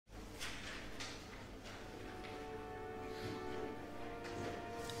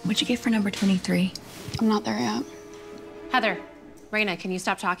What'd you get for number 23? I'm not there yet. Heather, Raina, can you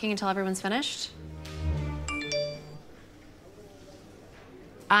stop talking until everyone's finished?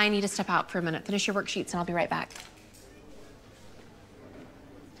 I need to step out for a minute. Finish your worksheets and I'll be right back.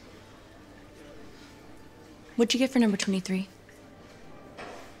 What'd you get for number 23?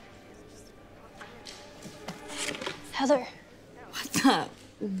 Heather.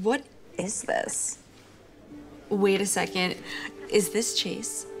 What is this? Wait a second. Is this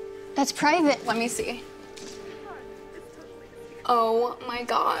Chase? That's private. Let me see. Oh my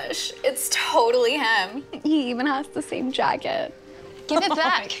gosh, it's totally him. He even has the same jacket. Give it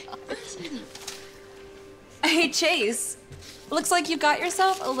back. Hey, Chase. Looks like you got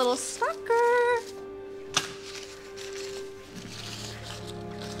yourself a little sucker.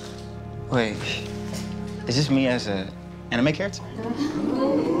 Wait, is this me as an anime character?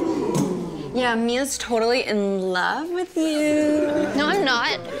 Yeah, Mia's totally in love with you. No, I'm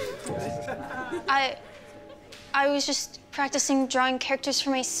not. I was just practicing drawing characters for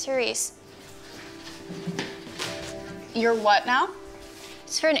my series. You're what now?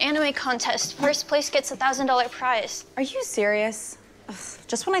 It's for an anime contest. First place gets a $1,000 prize. Are you serious? Ugh,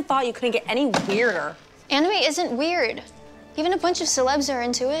 just when I thought you couldn't get any weirder. Anime isn't weird. Even a bunch of celebs are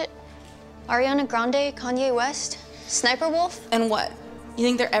into it. Ariana Grande, Kanye West, Sssniperwolf. And what? You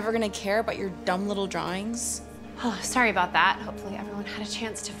think they're ever gonna care about your dumb little drawings? Oh, sorry about that. Hopefully everyone had a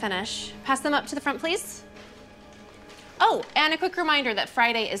chance to finish. Pass them up to the front, please. Oh, and a quick reminder that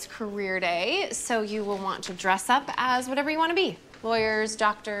Friday is career day, so you will want to dress up as whatever you want to be. Lawyers,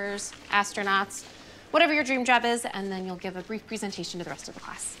 doctors, astronauts, whatever your dream job is, and then you'll give a brief presentation to the rest of the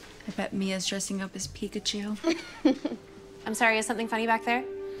class. I bet Mia's dressing up as Pikachu. I'm sorry, is something funny back there?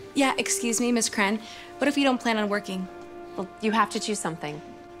 Yeah, excuse me, Miss Kren, but if you don't plan on working? Well, you have to choose something.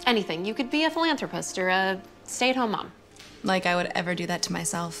 Anything. You could be a philanthropist or a stay-at-home mom. Like I would ever do that to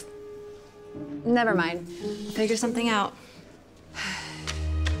myself. Never mind. Figure something out.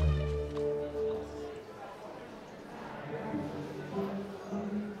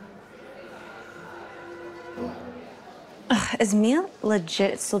 Is Mia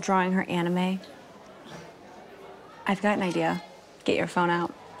legit still drawing her anime? I've got an idea. Get your phone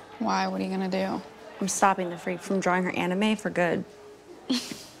out. Why? What are you gonna do? I'm stopping the freak from drawing her anime for good.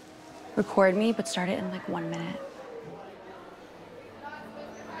 Record me, but start it in like 1 minute.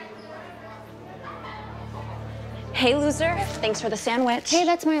 Hey, loser. Thanks for the sandwich. Hey,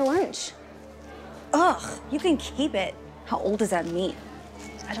 that's my lunch. Ugh, you can keep it. How old is that meat?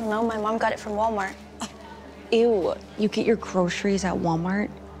 I don't know. My mom got it from Walmart. Ew, you get your groceries at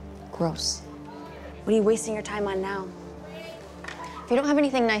Walmart? Gross. What are you wasting your time on now? If you don't have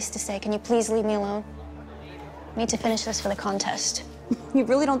anything nice to say, can you please leave me alone? I need to finish this for the contest. You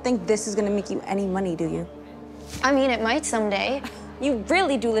really don't think this is gonna make you any money, do you? I mean, it might someday. You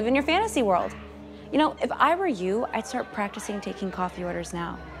really do live in your fantasy world. You know, if I were you, I'd start practicing taking coffee orders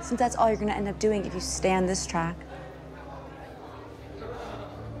now, since that's all you're gonna end up doing if you stay on this track.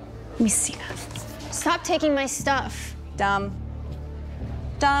 Let me see that. Stop taking my stuff. Dumb.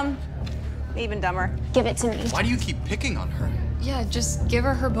 Dumb. Even dumber. Give it to me. Why do you keep picking on her? Yeah, just give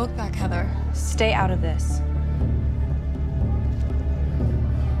her book back, Heather. Stay out of this.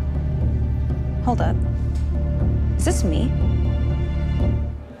 Hold up. Is this me?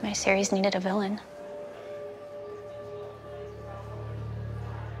 My series needed a villain.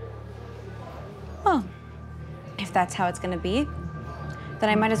 Oh. If that's how it's gonna be, then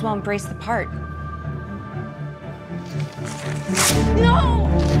I might as well embrace the part. No!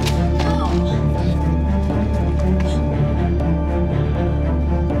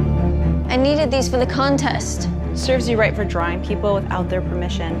 I needed these for the contest. Serves you right for drawing people without their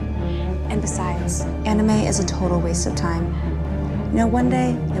permission. And besides, anime is a total waste of time. You know, one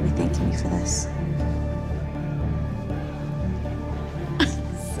day, you'll be thanking me for this.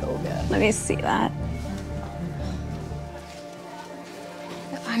 So good. Let me see that.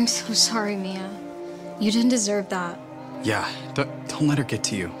 I'm so sorry, Mia. You didn't deserve that. Yeah, don't let her get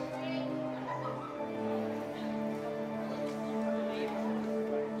to you.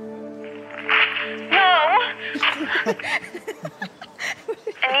 I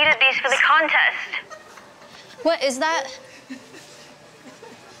needed these for the contest. What is that?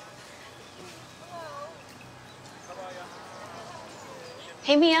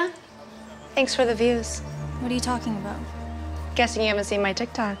 Hey, Mia. Thanks for the views. What are you talking about? Guessing you haven't seen my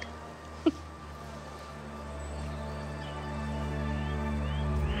TikTok.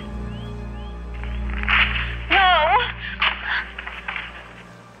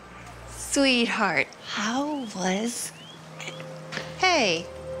 Sweetheart, how was... Hey,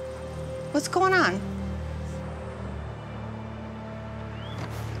 what's going on?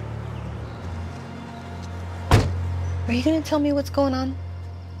 Are you gonna tell me what's going on?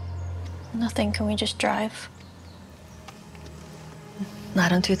 Nothing. Can we just drive?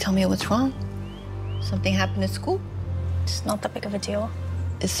 Not until you tell me what's wrong. Something happened at school? It's not that big of a deal.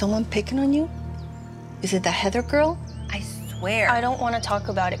 Is someone picking on you? Is it that Heather girl? I swear. I don't want to talk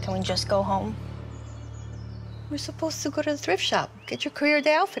about it. Can we just go home? We're supposed to go to the thrift shop. Get your career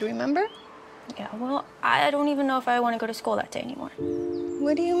day outfit, remember? Yeah, well, I don't even know if I want to go to school that day anymore.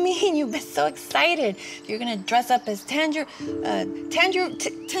 What do you mean? You've been so excited. You're gonna dress up as Tanjiro,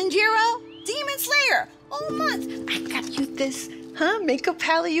 Demon Slayer, all month. I got you this, makeup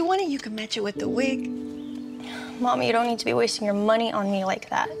palette you wanted. You can match it with the wig. Mommy, you don't need to be wasting your money on me like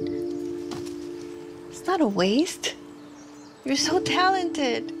that. It's not a waste. You're so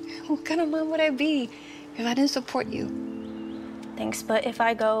talented. What kind of mom would I be if I didn't support you? Thanks, but if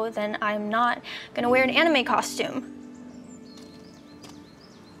I go, then I'm not gonna wear an anime costume.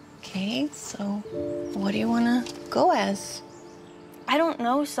 Okay, so what do you wanna go as? I don't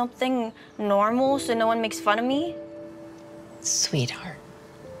know, something normal so no one makes fun of me. Sweetheart,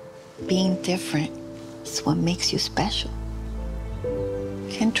 being different is what makes you special. You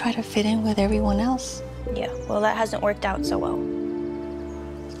can't try to fit in with everyone else. Yeah, well, that hasn't worked out so well.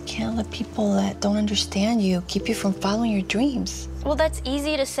 You can't let people that don't understand you keep you from following your dreams. Well, that's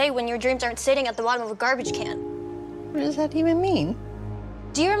easy to say when your dreams aren't sitting at the bottom of a garbage can. What does that even mean?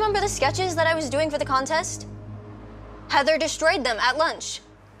 Do you remember the sketches that I was doing for the contest? Heather destroyed them at lunch.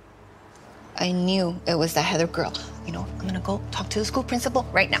 I knew it was that Heather girl. You know, I'm gonna go talk to the school principal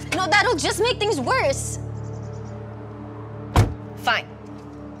right now. No, that'll just make things worse. Fine.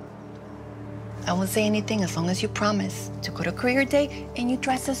 I won't say anything as long as you promise to go to career day and you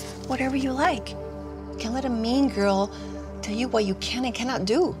dress as whatever you like. You can't let a mean girl tell you what you can and cannot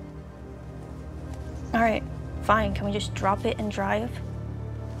do. All right, fine. Can we just drop it and drive?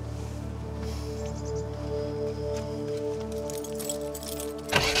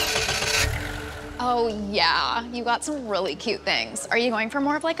 Oh, yeah. You got some really cute things. Are you going for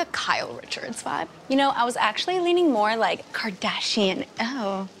more of like a Kyle Richards vibe? You know, I was actually leaning more like Kardashian.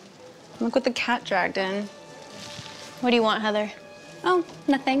 Oh, look what the cat dragged in. What do you want, Heather? Oh,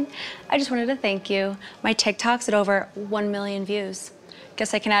 nothing. I just wanted to thank you. My TikTok's at over 1 million views.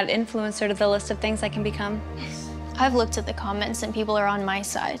 Guess I can add influencer to the list of things I can become. I've looked at the comments and people are on my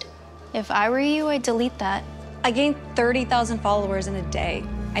side. If I were you, I'd delete that. I gained 30,000 followers in a day.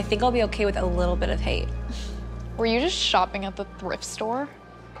 I think I'll be okay with a little bit of hate. Were you just shopping at the thrift store?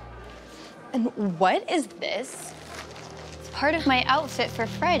 And what is this? It's part of my outfit for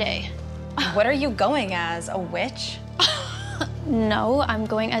Friday. What are you going as, a witch? No, I'm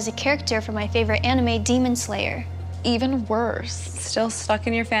going as a character from my favorite anime, Demon Slayer. Even worse. Still stuck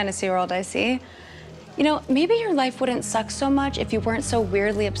in your fantasy world, I see. You know, maybe your life wouldn't suck so much if you weren't so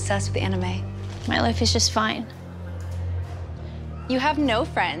weirdly obsessed with anime. My life is just fine. You have no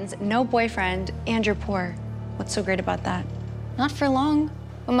friends, no boyfriend, and you're poor. What's so great about that? Not for long.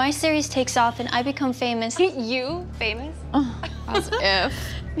 When my series takes off and I become famous... You famous? As if.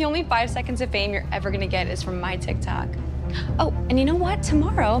 The only 5 seconds of fame you're ever gonna get is from my TikTok. Oh, and you know what?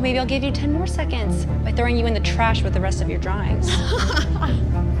 Tomorrow, maybe I'll give you 10 more seconds by throwing you in the trash with the rest of your drawings.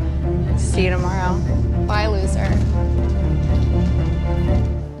 See you tomorrow. Bye, loser.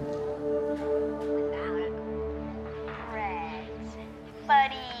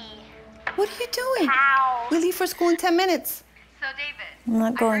 What are you doing? We leave for school in 10 minutes. So, David, I'm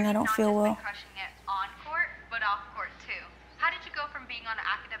not going. I don't not feel just well. been crushing it on court, but off court too. How did you go from being on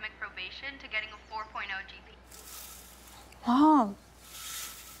academic probation to getting a 4.0 GP? Mom.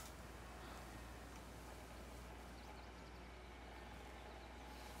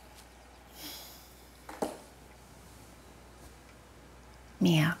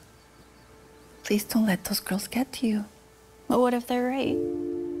 Mia, please don't let those girls get to you. But what if they're right?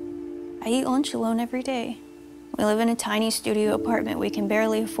 I eat lunch alone every day. We live in a tiny studio apartment we can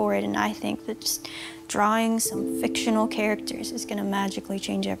barely afford, and I think that just drawing some fictional characters is gonna magically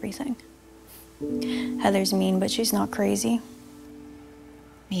change everything. Heather's mean, but she's not crazy.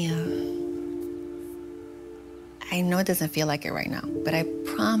 Mia, I know it doesn't feel like it right now, but I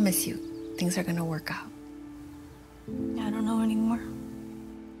promise you, things are gonna work out. I don't know anymore.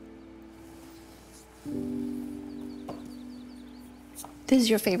 This is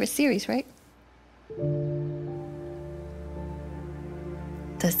your favorite series, right?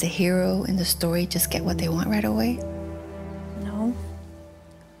 Does the hero in the story just get what they want right away? No.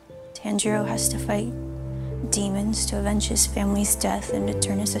 Tanjiro has to fight demons to avenge his family's death and to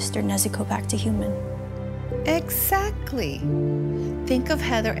turn his sister Nezuko back to human. Exactly. Think of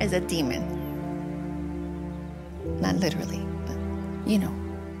Heather as a demon. Not literally, but you know.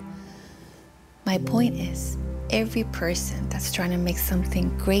 My point is, every person that's trying to make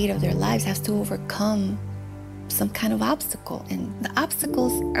something great of their lives has to overcome some kind of obstacle. And the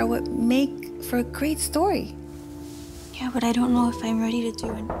obstacles are what make for a great story. Yeah, but I don't know if I'm ready to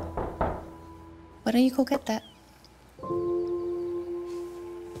do it. Why don't you go get that?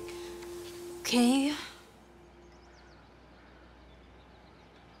 Okay.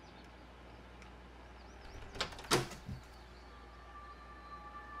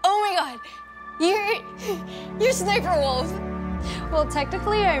 Oh my god! You're Sssniperwolf! Well,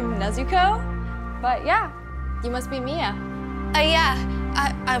 technically I'm Nezuko, but yeah, you must be Mia. Yeah.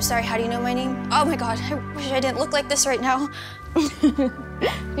 I'm sorry, how do you know my name? Oh my god, I wish I didn't look like this right now.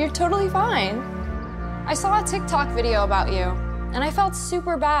 You're totally fine. I saw a TikTok video about you, and I felt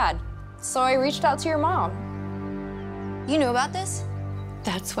super bad. So I reached out to your mom. You knew about this?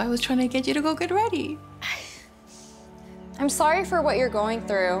 That's why I was trying to get you to go get ready. I'm sorry for what you're going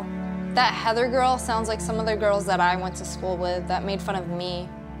through. That Heather girl sounds like some of the girls that I went to school with that made fun of me.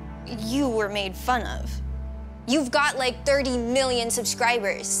 You were made fun of. You've got like 30 million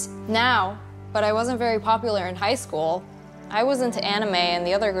subscribers. Now, but I wasn't very popular in high school. I was into anime and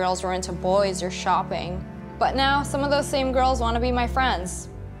the other girls were into boys or shopping. But now some of those same girls want to be my friends.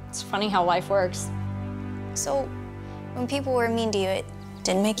 It's funny how life works. So, when people were mean to you, it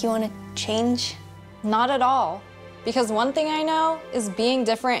didn't make you want to change? Not at all. Because one thing I know is being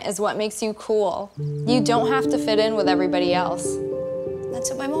different is what makes you cool. You don't have to fit in with everybody else. That's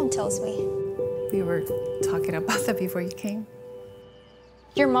what my mom tells me. We were talking about that before you came.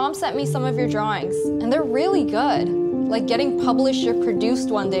 Your mom sent me some of your drawings, and they're really good. Like getting published or produced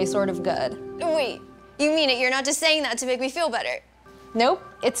one day sort of good. Wait, you mean it? You're not just saying that to make me feel better? Nope,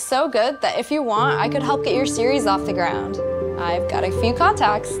 it's so good that if you want, I could help get your series off the ground. I've got a few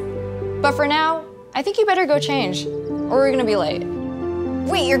contacts. But for now, I think you better go change, or we're gonna be late.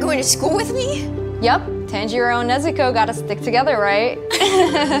 Wait, you're going to school with me? Yep, Tanjiro and Nezuko gotta stick together, right?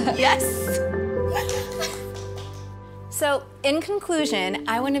 Yes! So, in conclusion,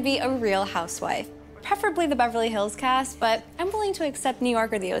 I want to be a real housewife. Preferably the Beverly Hills cast, but I'm willing to accept New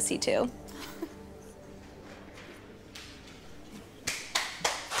York or the OC too.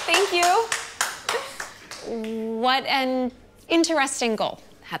 Thank you. What an interesting goal,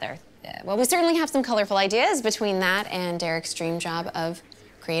 Heather. Well, we certainly have some colorful ideas between that and Derek's dream job of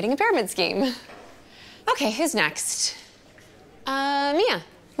creating a pyramid scheme. Okay, who's next? Mia, you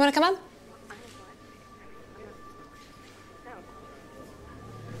wanna come up?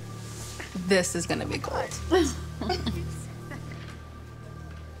 This is gonna be gold.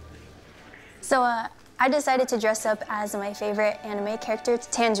 So, I decided to dress up as my favorite anime character,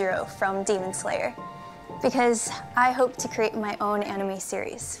 Tanjiro from Demon Slayer, because I hope to create my own anime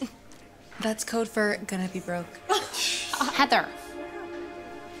series. That's code for gonna be broke. Heather.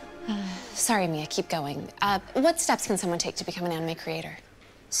 Sorry, Mia, keep going. What steps can someone take to become an anime creator?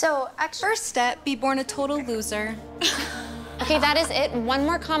 So, actually, First step, be born a total loser. Okay, that is it. One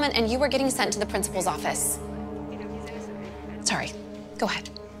more comment and you are getting sent to the principal's office. Sorry, go ahead.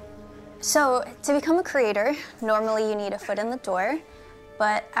 So, to become a creator, normally you need a foot in the door,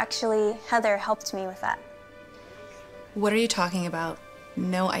 but actually, Heather helped me with that. What are you talking about?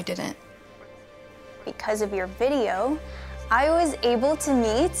 No, I didn't. Because of your video, I was able to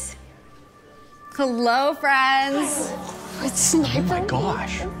meet... Hello, friends. It's Sniper. Oh my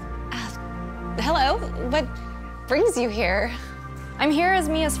gosh. Hello, what brings you here? I'm here as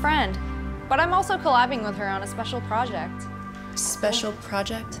Mia's friend, but I'm also collabing with her on a special project. Special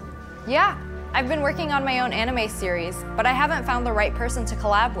project? Yeah, I've been working on my own anime series, but I haven't found the right person to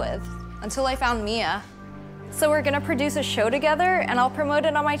collab with until I found Mia. So we're gonna produce a show together and I'll promote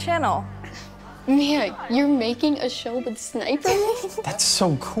it on my channel. Mia, you're making a show with Sssniperwolf? That's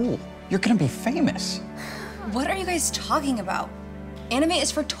so cool. You're gonna be famous. What are you guys talking about? Anime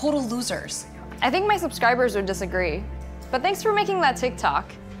is for total losers. I think my subscribers would disagree, but thanks for making that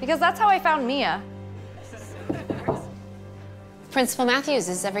TikTok, because that's how I found Mia. Principal Matthews,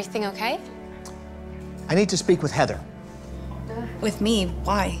 is everything okay? I need to speak with Heather With me,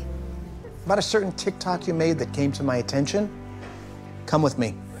 why? about a certain TikTok you made that came to my attention. Come with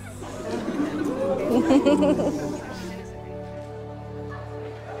me.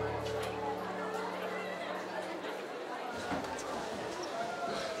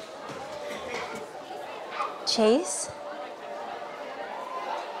 Chase?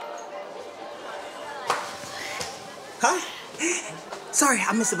 Hi. Sorry,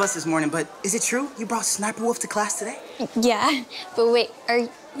 I missed the bus this morning, but is it true you brought Sniperwolf to class today? Yeah, but wait, are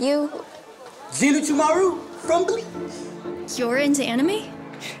you... Zenitsumaru from Glee? You're into anime?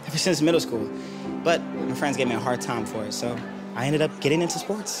 Ever since middle school, but my friends gave me a hard time for it, so I ended up getting into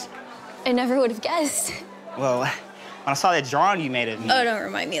sports. I never would have guessed. Well, when I saw that drawing you made of me. Oh, don't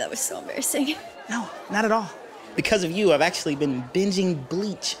remind me. That was so embarrassing. No, not at all. Because of you, I've actually been binging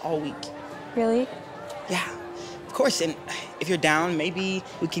Bleach all week. Really? Yeah, of course. And if you're down, maybe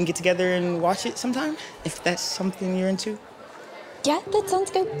we can get together and watch it sometime, if that's something you're into. Yeah, that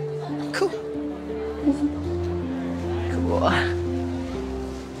sounds good. Cool. Cool.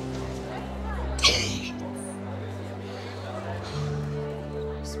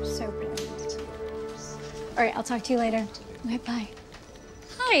 So brilliant. All right, I'll talk to you later. Okay, bye.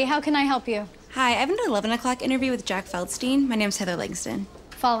 Hi, how can I help you? Hi, I have an 11 o'clock interview with Jack Feldstein. My name's Heather Langston.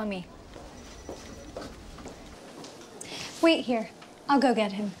 Follow me. Wait here. I'll go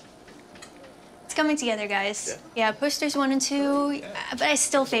get him. It's coming together, guys. Yeah, posters 1 and 2, but I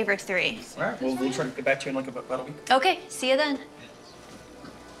still favor 3. All right, we'll try to get back to you in like about a week. Okay, see you then.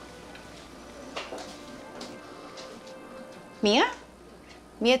 Mia?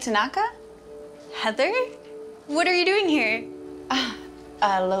 Mia Tanaka? Heather? What are you doing here?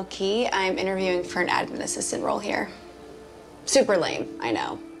 Low-key, I'm interviewing for an admin assistant role here. Super lame, I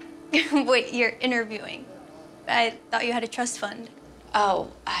know. Wait, you're interviewing? I thought you had a trust fund.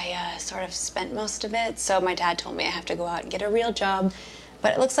 Oh, I sort of spent most of it, so my dad told me I have to go out and get a real job.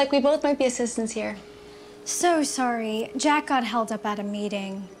 But it looks like we both might be assistants here. So sorry. Jack got held up at a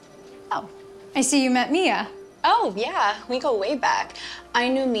meeting. Oh, I see you met Mia. Oh, yeah, we go way back. I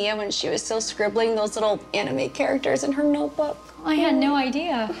knew Mia when she was still scribbling those little anime characters in her notebook. I had no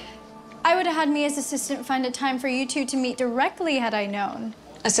idea. I would have had Mia's assistant find a time for you two to meet directly had I known.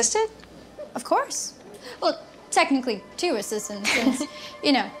 Assistant? Of course. Well, technically 2 assistants, since,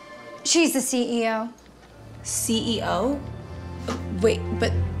 you know, she's the CEO. CEO? Wait,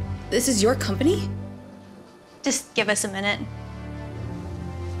 but this is your company? Just give us a minute.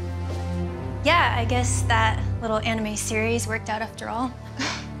 Yeah, I guess that little anime series worked out after all.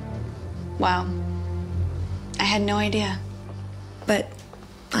 Wow. I had no idea. But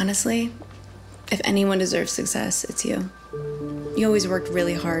honestly, if anyone deserves success, it's you. You always worked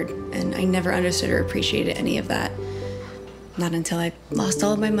really hard, and I never understood or appreciated any of that. Not until I lost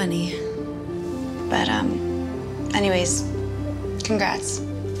all of my money. But, anyways, congrats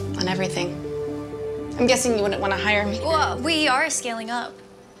on everything. I'm guessing you wouldn't want to hire me. Well, we are scaling up.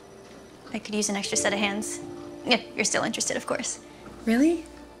 I could use an extra set of hands. If you're still interested, of course. Really?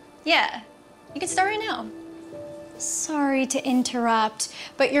 Yeah, you can start right now. Sorry to interrupt,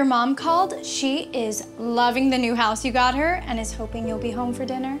 but your mom called. She is loving the new house you got her and is hoping you'll be home for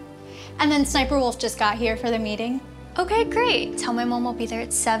dinner. And then Sssniperwolf just got here for the meeting. Okay, great. Tell my mom we'll be there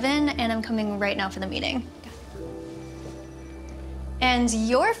at 7 and I'm coming right now for the meeting. And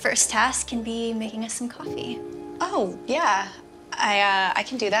your first task can be making us some coffee. Oh, yeah. I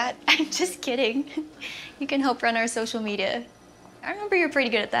can do that. I'm just kidding. You can help run our social media. I remember you're pretty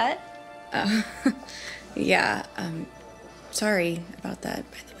good at that. Yeah, sorry about that,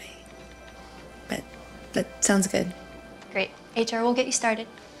 by the way. But that sounds good. Great. HR will get you started.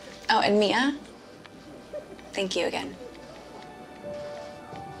 Oh, and Mia, thank you again.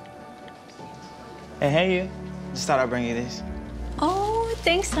 Hey, you. Just thought I'd bring you this. Oh,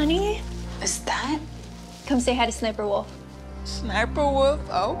 thanks, honey. Is that? Come say hi to Sssniperwolf. Sssniperwolf,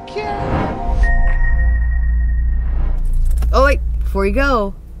 okay. Oh, wait, before you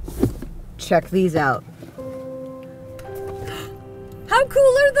go, check these out. How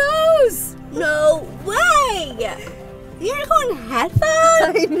cool are those? No way! Unicorn headphones?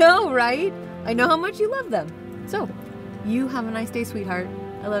 I know, right? I know how much you love them. So, you have a nice day, sweetheart.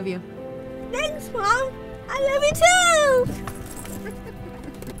 I love you. Thanks, Mom. I love you too!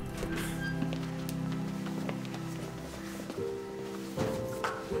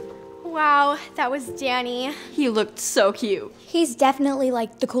 Wow, that was Danny. He looked so cute. He's definitely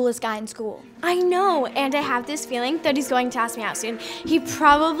like the coolest guy in school. I know, and I have this feeling that he's going to ask me out soon. He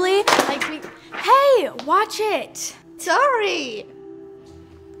probably likes me. Hey, watch it. Sorry.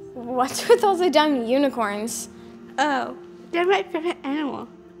 What's with all the dumb unicorns? Oh, they're my favorite animal.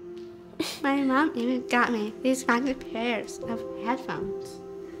 My mom even got me these fancy pairs of headphones.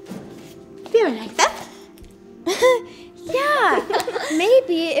 Do you like them? Yeah,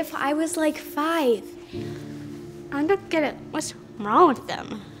 maybe if I was like 5. I don't get it. What's wrong with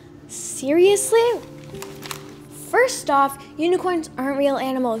them? Seriously? First off, unicorns aren't real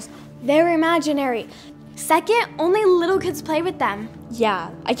animals. They're imaginary. Second, only little kids play with them. Yeah,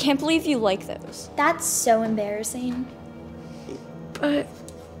 I can't believe you like those. That's so embarrassing. But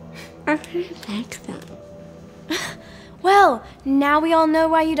I really like them. Well, now we all know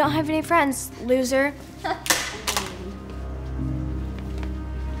why you don't have any friends, loser.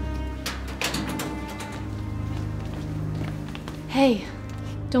 Hey,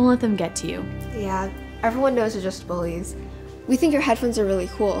 don't let them get to you. Yeah, Everyone knows you're just bullies. We think your headphones are really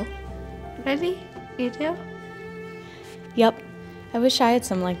cool. Really? You do? Yep. I wish I had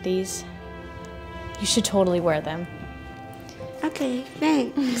some like these. You should totally wear them. Okay,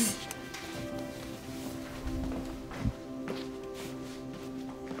 thanks.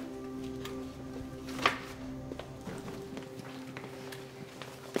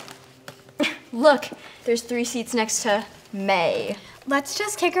 Look, there's 3 seats next to May. Let's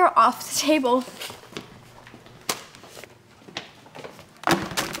just kick her off the table.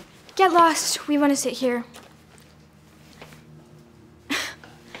 Get lost. We want to sit here.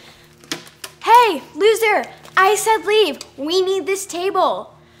 Hey, loser! I said leave. We need this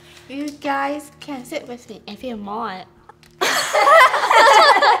table. You guys can sit with me if you want.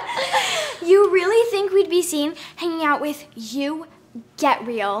 You really think we'd be seen hanging out with you? Get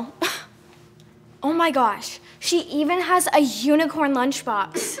real. Oh my gosh, she even has a unicorn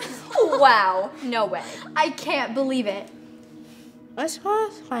lunchbox. Wow, no way. I can't believe it. What's wrong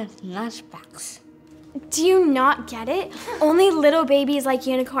with my lunchbox? Do you not get it? Only little babies like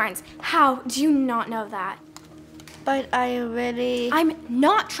unicorns. How do you not know that? But I really... I'm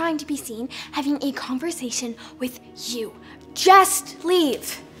not trying to be seen having a conversation with you. Just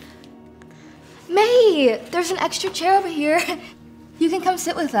leave. May, there's an extra chair over here. You can come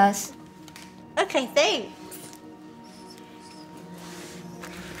sit with us. Okay, thanks.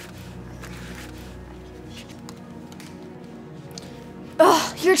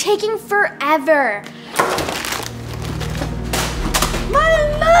 Ugh, you're taking forever. My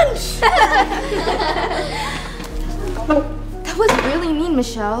lunch! That was really mean,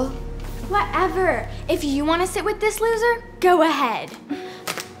 Michelle. Whatever. If you want to sit with this loser, go ahead.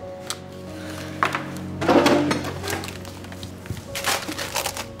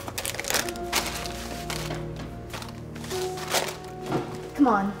 Come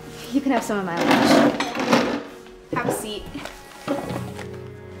on, you can have some of my lunch. Have a seat.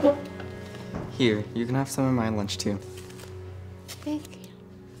 Here, you can have some of my lunch too. Thank you.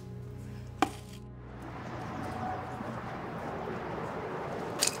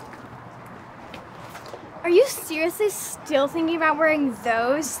 Are you seriously still thinking about wearing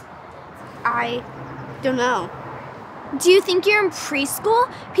those? I don't know. Do you think you're in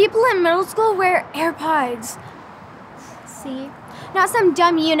preschool? People in middle school wear AirPods. See? Not some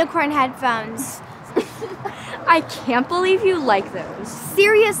dumb unicorn headphones. I can't believe you like those.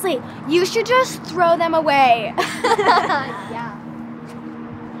 Seriously, you should just throw them away. Yeah.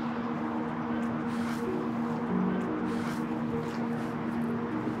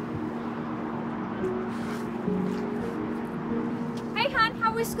 Hey, hon,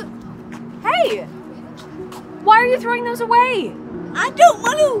 how was school? Hey! Why are you throwing those away? I don't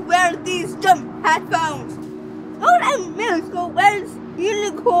want to wear these dumb headphones. No one in middle school wears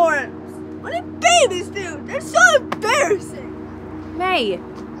unicorns. What do babies do? They're so embarrassing. May,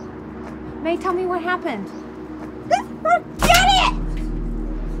 tell me what happened. Just forget it!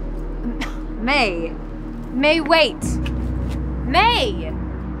 May, wait. May!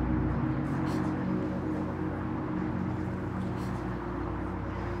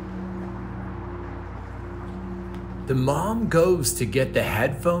 The mom goes to get the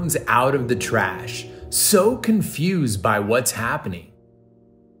headphones out of the trash, so confused by what's happening.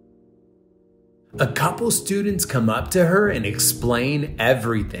 A couple students come up to her and explain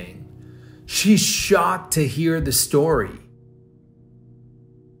everything. She's shocked to hear the story.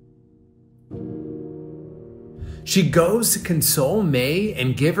 She goes to console May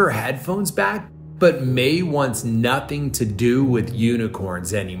and give her headphones back, but May wants nothing to do with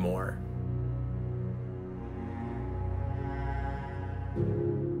unicorns anymore.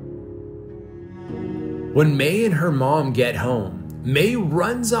 When May and her mom get home, May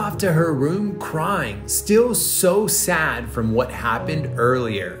runs off to her room crying, still so sad from what happened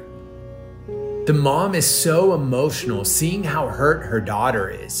earlier. The mom is so emotional seeing how hurt her daughter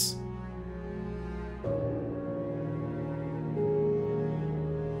is.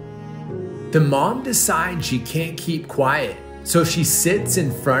 The mom decides she can't keep quiet, so she sits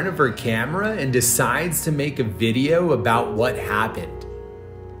in front of her camera and decides to make a video about what happened.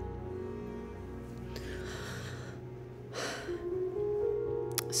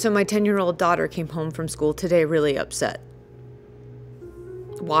 So my 10-year-old daughter came home from school today really upset.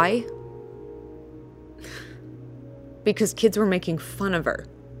 Why? Because kids were making fun of her.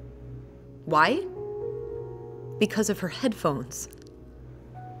 Why? Because of her headphones.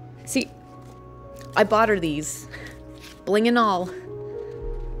 See, I bought her these, bling and all,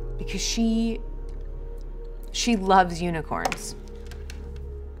 because she loves unicorns.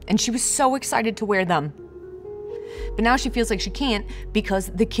 And she was so excited to wear them. But now she feels like she can't because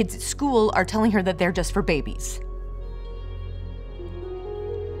the kids at school are telling her that they're just for babies.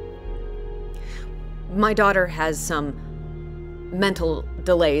 My daughter has some mental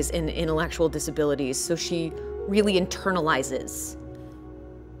delays and intellectual disabilities, so she really internalizes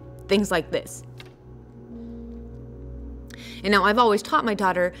things like this. And now I've always taught my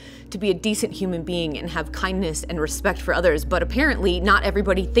daughter to be a decent human being and have kindness and respect for others, but apparently not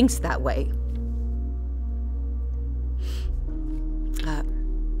everybody thinks that way.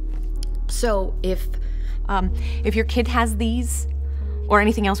 So if your kid has these or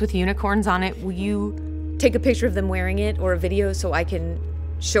anything else with unicorns on it, will you take a picture of them wearing it or a video so I can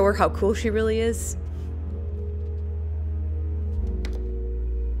show her how cool she really is?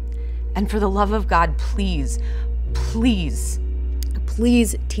 And for the love of God, please, please,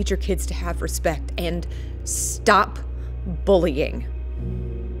 please teach your kids to have respect and stop bullying.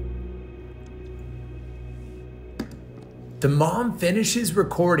 The mom finishes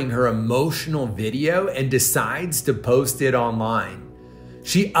recording her emotional video and decides to post it online.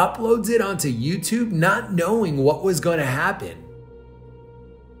 She uploads it onto YouTube not knowing what was going to happen.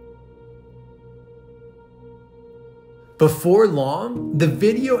 Before long, the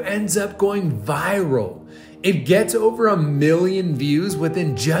video ends up going viral. It gets over 1 million views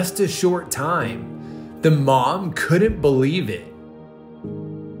within just a short time. The mom couldn't believe it.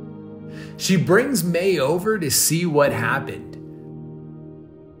 She brings May over to see what happened.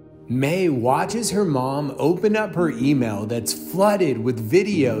 May watches her mom open up her email that's flooded with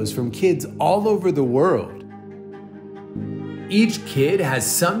videos from kids all over the world. Each kid has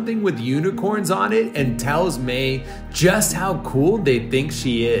something with unicorns on it and tells May just how cool they think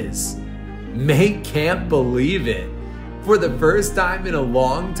she is. May can't believe it. For the first time in a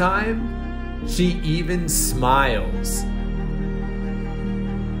long time, she even smiles.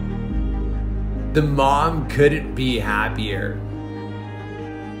 The mom couldn't be happier.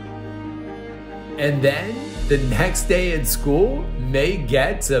 And then, the next day at school, May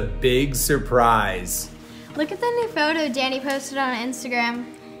gets a big surprise. Look at the new photo Danny posted on Instagram.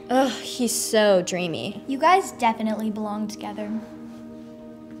 Ugh, he's so dreamy. You guys definitely belong together.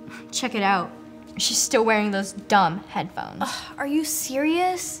 Check it out. She's still wearing those dumb headphones. Ugh, are you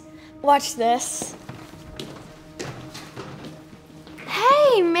serious? Watch this.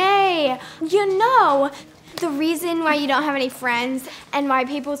 Hey, May! You know, the reason why you don't have any friends and why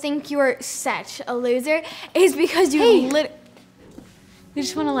people think you are such a loser is because you We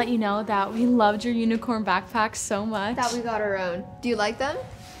just want to let you know that we loved your unicorn backpack so much. That we got our own. Do you like them?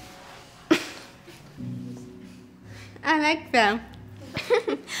 I like them.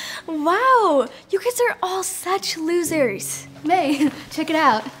 Wow, you guys are all such losers. May, check it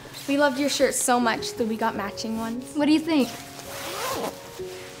out. We loved your shirt so much that we got matching ones. What do you think?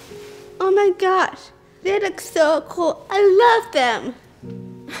 Oh my gosh, they look so cool. I love them.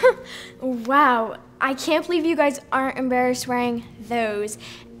 Wow, I can't believe you guys aren't embarrassed wearing those.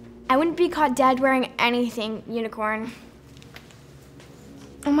 I wouldn't be caught dead wearing anything, unicorn.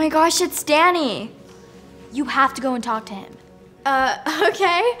 Oh my gosh, it's Danny. You have to go and talk to him.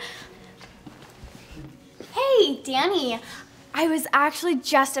 Okay. Hey, Danny. I was actually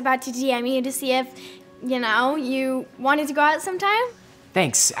just about to DM you to see if, you wanted to go out sometime.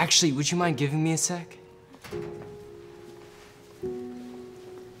 Thanks. Actually, would you mind giving me a sec?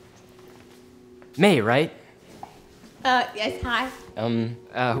 May, right? Yes, hi.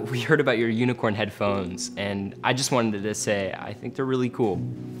 We heard about your unicorn headphones, and I just wanted to say I think they're really cool.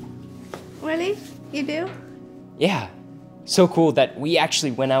 Really? You do? Yeah. So cool that we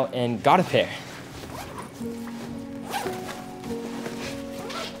actually went out and got a pair.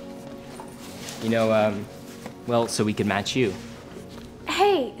 Well, so we could match you.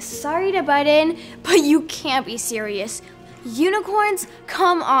 Hey, sorry to butt in, but you can't be serious. Unicorns?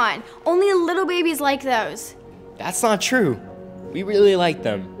 Come on. Only little babies like those. That's not true. We really like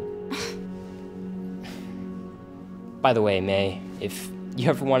them. By the way, May, if you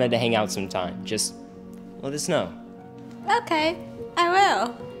ever wanted to hang out sometime, just let us know. Okay, I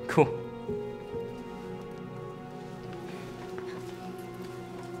will. Cool.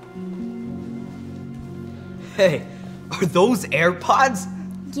 Hey, are those AirPods?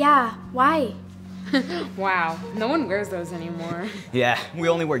 Yeah, why? Wow, no one wears those anymore. Yeah, we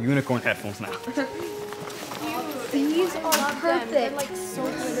only wear unicorn headphones now. These are perfect. They're like so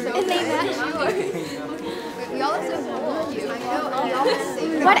good. And they match you. We all have so cute. I know. We all have the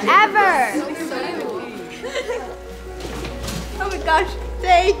same. Whatever. Oh my gosh,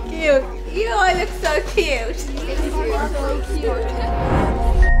 thank you. You all look so cute. You are so cute.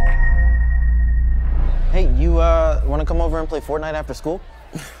 Hey, you want to come over and play Fortnite after school?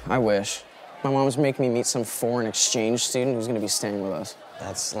 I wish. My mom's making me meet some foreign exchange student who's gonna be staying with us.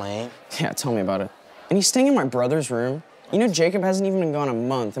 That's lame. Yeah, tell me about it. And he's staying in my brother's room. You know, Jacob hasn't even been gone a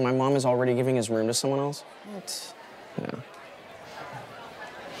month, and my mom is already giving his room to someone else? What? Yeah.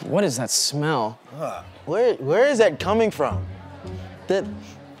 What is that smell? Where is that coming from?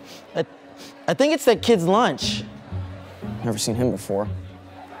 I think it's that kid's lunch. Never seen him before.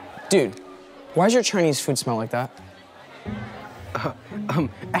 Dude, why does your Chinese food smell like that?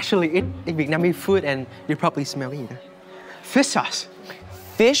 Actually, it's Vietnamese food and you probably smell it. Fish sauce.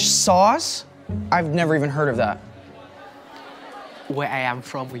 Fish sauce? I've never even heard of that. Where I am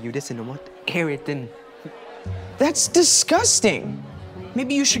from, you just know what? Everything. That's disgusting.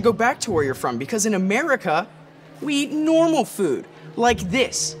 Maybe you should go back to where you're from, because in America, we eat normal food, like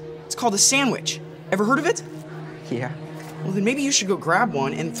this. It's called a sandwich. Ever heard of it? Yeah. Well, then maybe you should go grab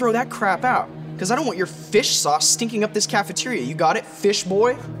one and throw that crap out, because I don't want your fish sauce stinking up this cafeteria. You got it, fish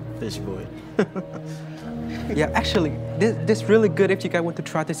boy? Fish boy. Yeah, actually, this really good if you guys want to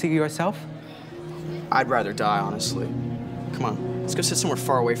try to see it yourself. I'd rather die, honestly. Come on, let's go sit somewhere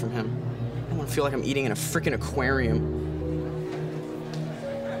far away from him. I don't want to feel like I'm eating in a freaking aquarium.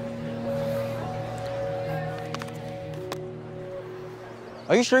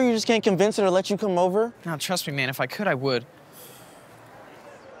 Are you sure you just can't convince her to let you come over? No, trust me, man. If I could, I would.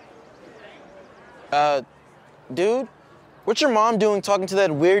 Dude, what's your mom doing talking to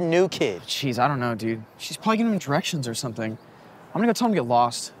that weird new kid? Jeez, I don't know, dude. She's probably giving him directions or something. I'm gonna go tell him to get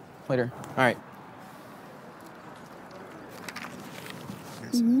lost. Later. All right.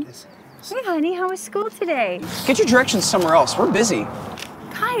 Hey, honey, how was school today? Get your directions somewhere else. We're busy.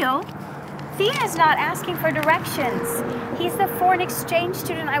 Kyle, Thea is not asking for directions. He's the foreign exchange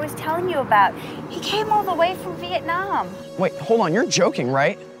student I was telling you about. He came all the way from Vietnam. Wait, hold on. You're joking,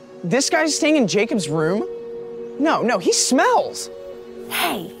 right? This guy's staying in Jacob's room? No, he smells.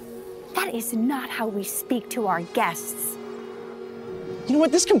 Hey, that is not how we speak to our guests. You know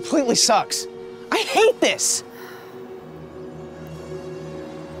what? This completely sucks. I hate this.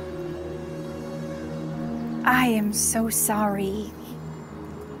 I am so sorry.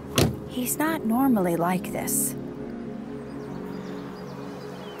 He's not normally like this.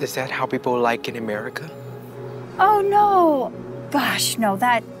 Is that how people like in America? Oh, no. Gosh, no,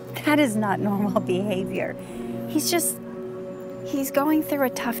 that is not normal behavior. He's going through a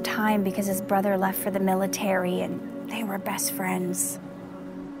tough time because his brother left for the military and they were best friends.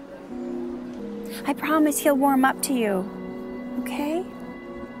 I promise he'll warm up to you, okay?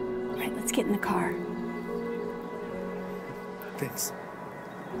 All right, let's get in the car. Thanks.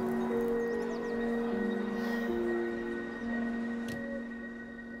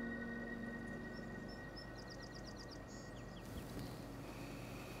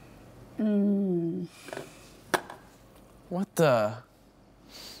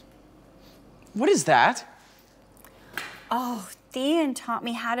 What is that? Oh, Thean taught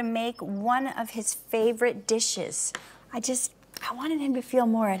me how to make one of his favorite dishes. I wanted him to feel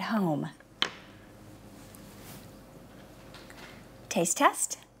more at home. Taste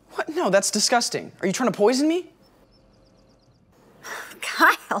test? What? No, that's disgusting. Are you trying to poison me?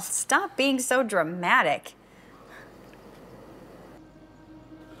 Kyle, stop being so dramatic.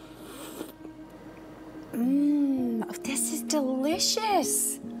 This is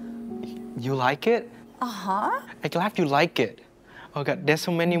delicious. You like it? Uh-huh. I'm glad you like it. Oh God, there's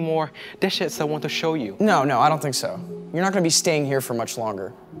so many more dishes I want to show you. No, I don't think so. You're not gonna be staying here for much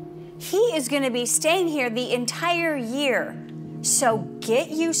longer. He is gonna be staying here the entire year. So get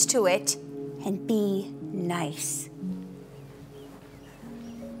used to it and be nice.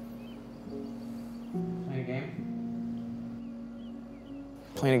 Playing a game?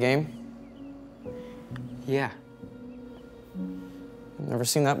 Playing a game? Yeah. Never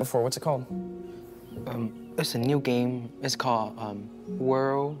seen that before. What's it called? It's a new game. It's called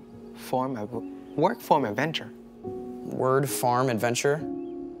Word Farm Adventure. Word Farm Adventure?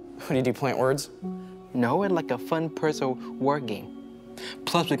 What do you do, plant words? No, it's like a fun puzzle word game.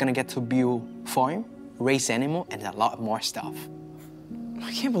 Plus, we're gonna get to build farm, raise animal, and a lot more stuff.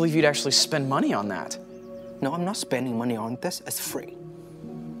 I can't believe you'd actually spend money on that. No, I'm not spending money on this. It's free.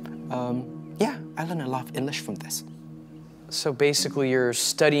 Yeah, I learned a lot of English from this. So basically, you're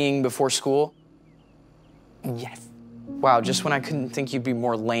studying before school? Yes. Wow, just when I couldn't think you'd be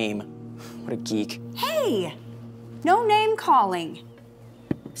more lame. What a geek. Hey, no name calling.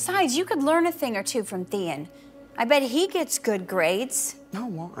 Besides, you could learn a thing or two from Thean. I bet he gets good grades. No,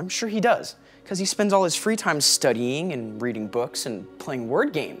 well, I'm sure he does, because he spends all his free time studying and reading books and playing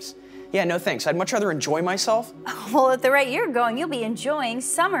word games. Yeah, no thanks. I'd much rather enjoy myself. Well, at the rate you're going, you'll be enjoying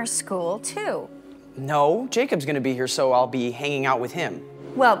summer school, too. No, Jacob's gonna be here, so I'll be hanging out with him.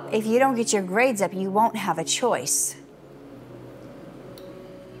 Well, if you don't get your grades up, you won't have a choice.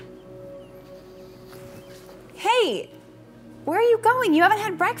 Hey, where are you going? You haven't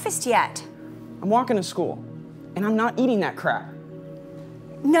had breakfast yet. I'm walking to school, and I'm not eating that crap.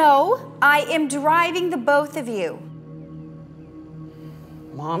 No, I am driving the both of you.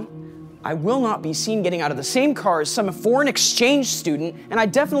 Mom, I will not be seen getting out of the same car as some foreign exchange student, and I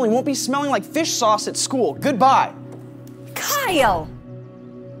definitely won't be smelling like fish sauce at school. Goodbye. Kyle!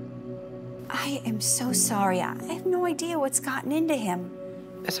 I am so sorry. I have no idea what's gotten into him.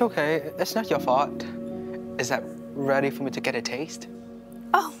 It's okay. It's not your fault. Is that ready for me to get a taste?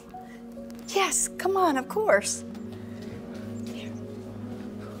 Oh, yes, come on, of course.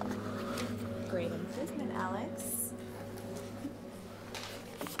 Great improvement, Alex.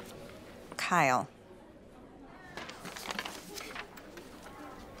 Kyle.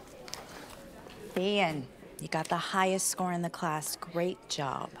 Ian, you got the highest score in the class. Great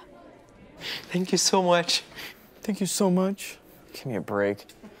job. Thank you so much. Thank you so much. Give me a break.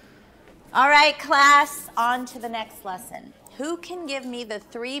 All right, class, on to the next lesson. Who can give me the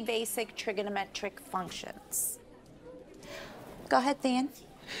 3 basic trigonometric functions? Go ahead, Thean.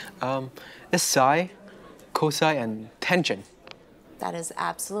 It's sine, cosine, and tangent. That is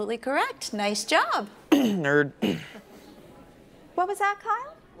absolutely correct. Nice job. Nerd. What was that,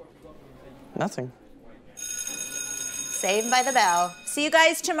 Kyle? Nothing. Saved by the bell. See you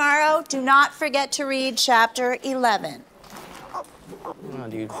guys tomorrow. Do not forget to read chapter 11. Oh,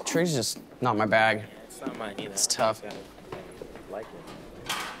 dude, Trig's just not my bag. It's not mine either. It's tough. Like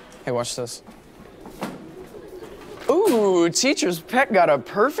it. Hey, watch this. Ooh, teacher's pet got a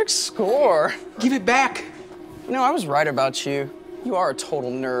perfect score. Give it back. You know, I was right about you. You are a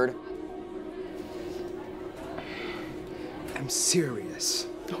total nerd. I'm serious.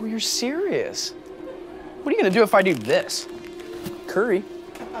 Oh, you're serious? What are you gonna do if I do this? Curry.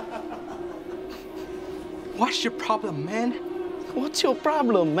 What's your problem, man? What's your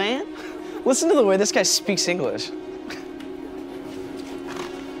problem, man? Listen to the way this guy speaks English.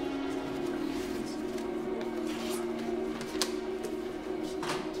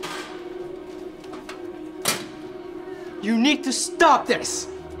 You need to stop this.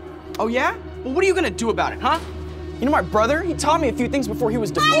 Oh, yeah? Well, what are you gonna do about it, huh? You know my brother? He taught me a few things before he was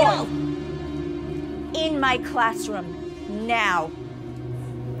deployed. In my classroom, now.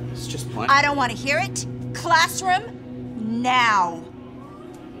 It's just fun. I don't want to hear it. Classroom, now.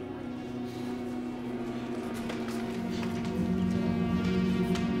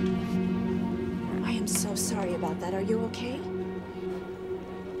 I am so sorry about that. Are you okay?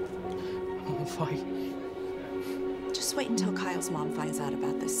 I'm fine. Just wait until Kyle's mom finds out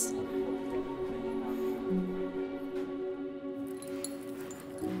about this.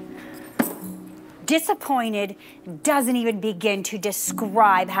 Disappointed doesn't even begin to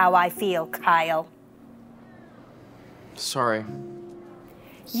describe how I feel, Kyle. Sorry.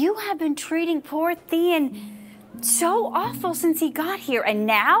 You have been treating poor Thean so awful since he got here, and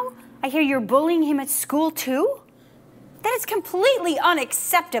now I hear you're bullying him at school too? That is completely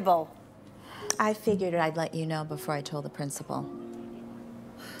unacceptable. I figured I'd let you know before I told the principal.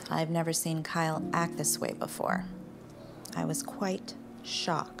 I've never seen Kyle act this way before. I was quite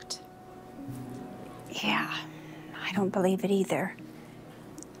shocked. Yeah, I don't believe it either.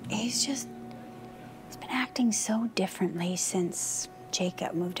 He's been acting so differently since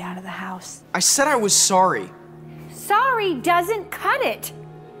Jacob moved out of the house. I said I was sorry. Sorry doesn't cut it.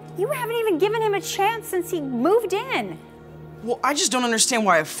 You haven't even given him a chance since he moved in. Well, I just don't understand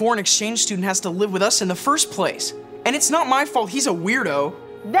why a foreign exchange student has to live with us in the first place. And it's not my fault he's a weirdo.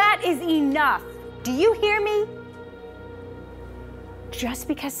 That is enough. Do you hear me? Just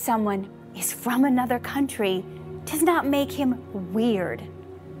because someone is from another country does not make him weird.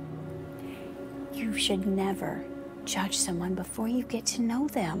 You should never judge someone before you get to know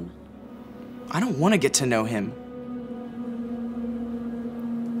them. I don't want to get to know him.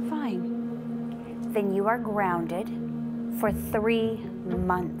 Fine. Then you are grounded for 3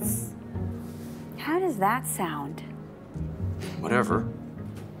 months. How does that sound? Whatever.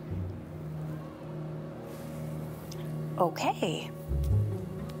 Okay.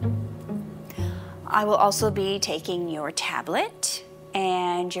 I will also be taking your tablet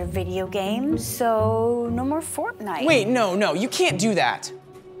and your video games, so no more Fortnite. Wait, no, you can't do that.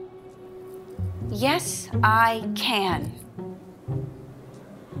 Yes, I can.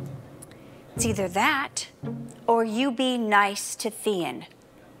 It's either that or you be nice to Thean.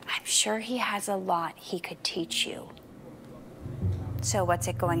 I'm sure he has a lot he could teach you. So what's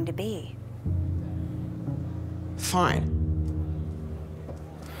it going to be? Fine.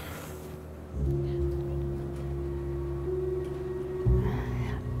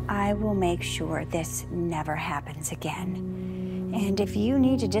 I will make sure this never happens again. And if you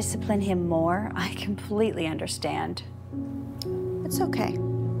need to discipline him more, I completely understand. It's okay.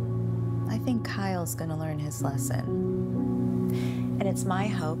 I think Kyle's gonna learn his lesson. And it's my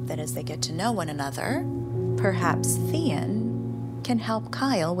hope that as they get to know one another, perhaps Theon can help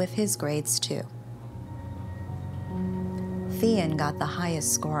Kyle with his grades too. Theon got the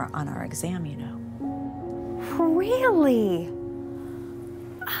highest score on our exam, you know. Really?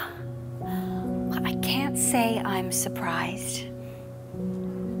 I can't say I'm surprised.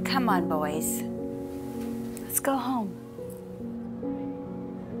 Come on, boys. Let's go home.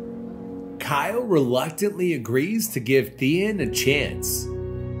 Kyle reluctantly agrees to give Theon a chance.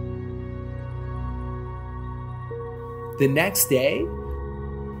 The next day,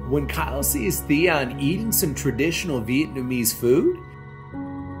 when Kyle sees Theon eating some traditional Vietnamese food,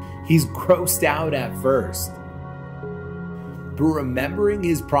 he's grossed out at first. But remembering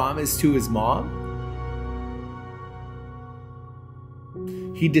his promise to his mom,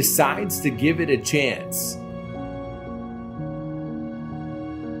 he decides to give it a chance.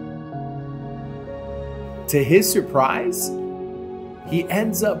 To his surprise, he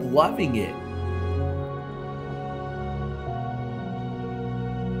ends up loving it.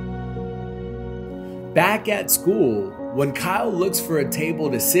 Back at school, when Kyle looks for a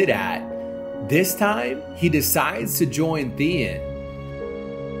table to sit at, this time he decides to join Theon.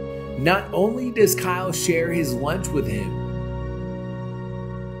 Not only does Kyle share his lunch with him,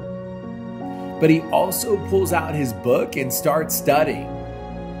 but he also pulls out his book and starts studying.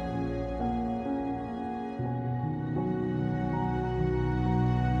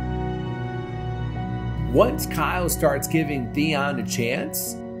 Once Kyle starts giving Theon a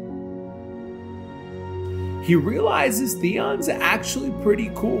chance, he realizes Theon's actually pretty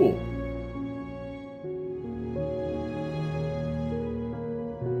cool.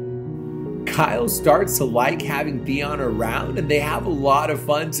 Kyle starts to like having Theon around, and they have a lot of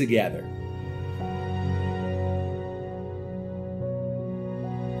fun together.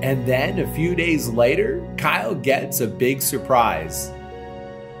 And then a few days later, Kyle gets a big surprise.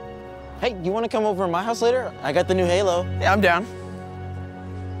 Hey, you want to come over to my house later? I got the new Halo. Yeah, I'm down.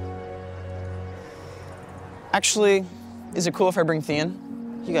 Actually, is it cool if I bring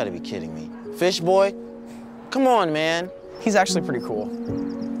Theon? You gotta be kidding me. Fish boy? Come on, man. He's actually pretty cool.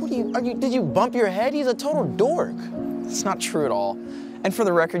 Did you bump your head? He's a total dork. It's not true at all. And for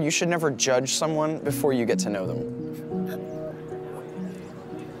the record, you should never judge someone before you get to know them.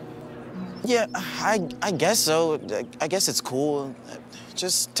 Yeah, I guess so. I guess it's cool.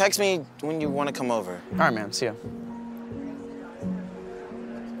 Just text me when you want to come over. All right, man. See ya.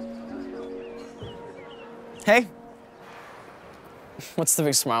 Hey. What's the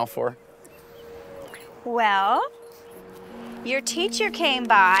big smile for? Well, your teacher came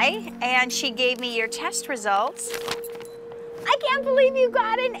by and she gave me your test results. I can't believe you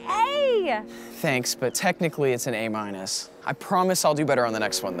got an A! Thanks, but technically it's an A-. I promise I'll do better on the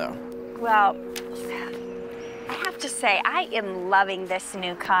next one, though. Well, I have to say, I am loving this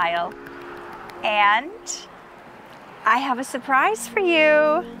new Kyle. And I have a surprise for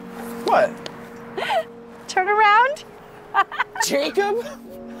you. What? Turn around. Jacob?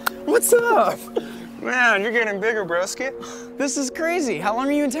 What's up? Man, you're getting bigger, broski. This is crazy. How long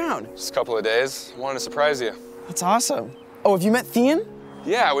are you in town? Just a couple of days. Wanted to surprise you. That's awesome. Oh, have you met Theon?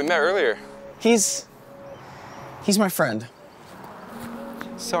 Yeah, we met earlier. He's my friend.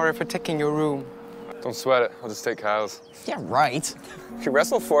 Sorry for taking your room. Don't sweat it. I'll just take Kyle's. Yeah, right. You can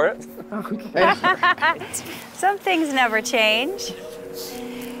wrestle for it. Okay. Some things never change.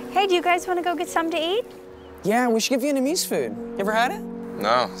 Hey, do you guys want to go get something to eat? Yeah, we should get Vietnamese food. You ever had it?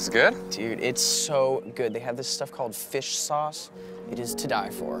 No, it's good? Dude, it's so good. They have this stuff called fish sauce. It is to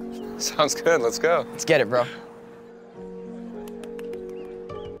die for. Sounds good. Let's go. Let's get it, bro.